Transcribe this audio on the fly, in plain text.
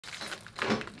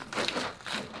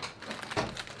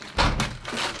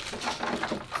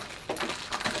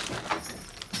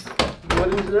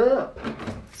it up.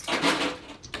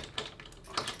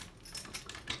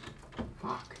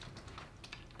 Fuck.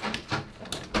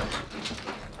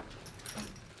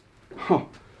 Oh.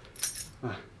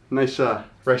 Nice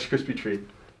Rice Krispie treat.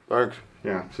 Thanks.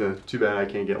 Yeah, it's too bad I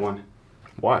can't get one.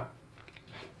 Why?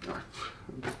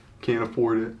 Can't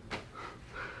afford it.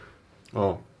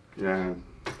 Oh. Yeah,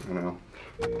 I know.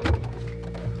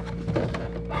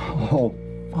 Oh,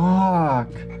 fuck.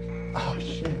 Oh,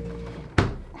 shit.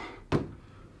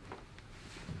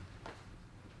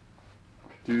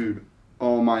 Dude,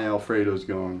 all my Alfredo's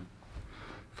gone.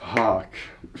 Fuck.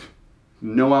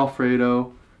 No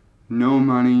Alfredo, no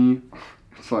money.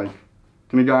 It's like,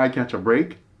 can a guy catch a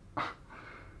break?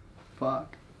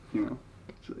 Fuck, you know.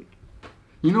 It's like,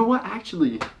 you know what?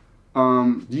 Actually,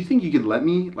 do you think you could let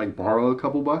me like borrow a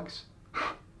couple bucks?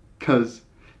 Cause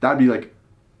that'd be like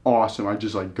awesome. I'd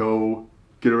just like go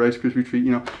get a Rice Krispie treat.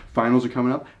 You know, finals are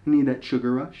coming up. I need that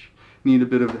sugar rush. Need a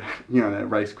bit of, you know, that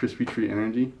Rice Krispie treat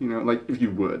energy. You know, like if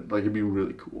you would, like it'd be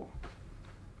really cool.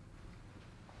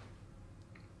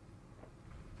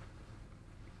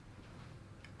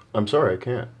 I'm sorry, I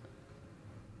can't.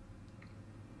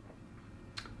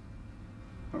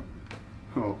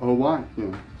 Oh, why? You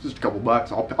know, just a couple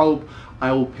bucks.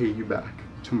 I'll pay you back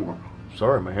tomorrow.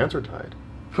 Sorry, my hands are tied.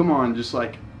 Come on, just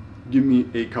like give me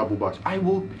a couple bucks. I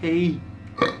will pay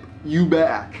you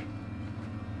back.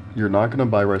 You're not gonna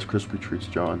buy Rice Krispie treats,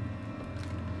 John.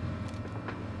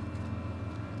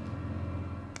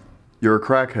 You're a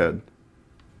crackhead.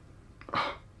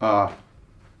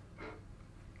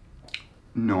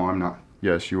 No, I'm not.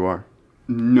 Yes, you are.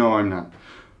 No, I'm not.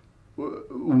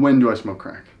 When do I smoke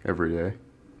crack? Every day.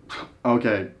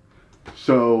 Okay,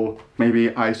 so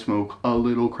maybe I smoke a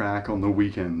little crack on the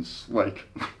weekends, like.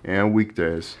 And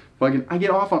weekdays. Fucking, I get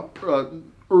off on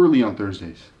early on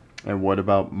Thursdays. And what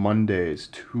about Mondays,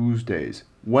 Tuesdays,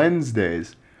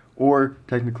 Wednesdays, or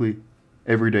technically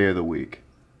every day of the week?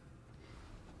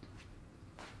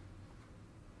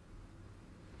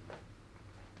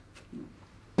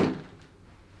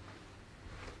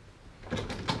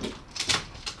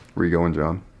 Where you going,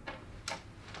 John?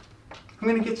 I'm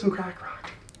gonna get some crack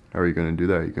rock. How are you gonna do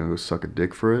that? You gonna go suck a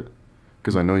dick for it?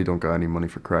 Because I know you don't got any money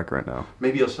for crack right now.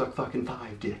 Maybe I'll suck fucking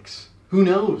 5 dicks. Who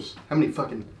knows? How many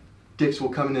fucking dicks will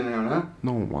come in and out, huh?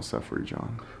 No one wants that for you,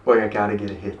 John. Boy, I gotta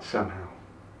get a hit somehow.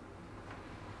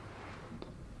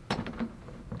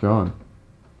 John.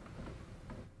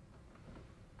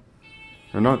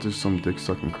 You're not just some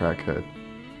dick-sucking crackhead.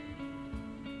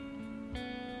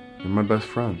 You're my best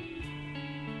friend.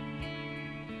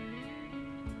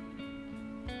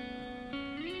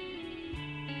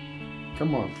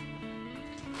 Come on.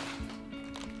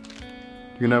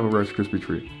 You can have a Rice Krispie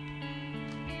treat.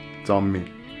 It's on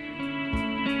me.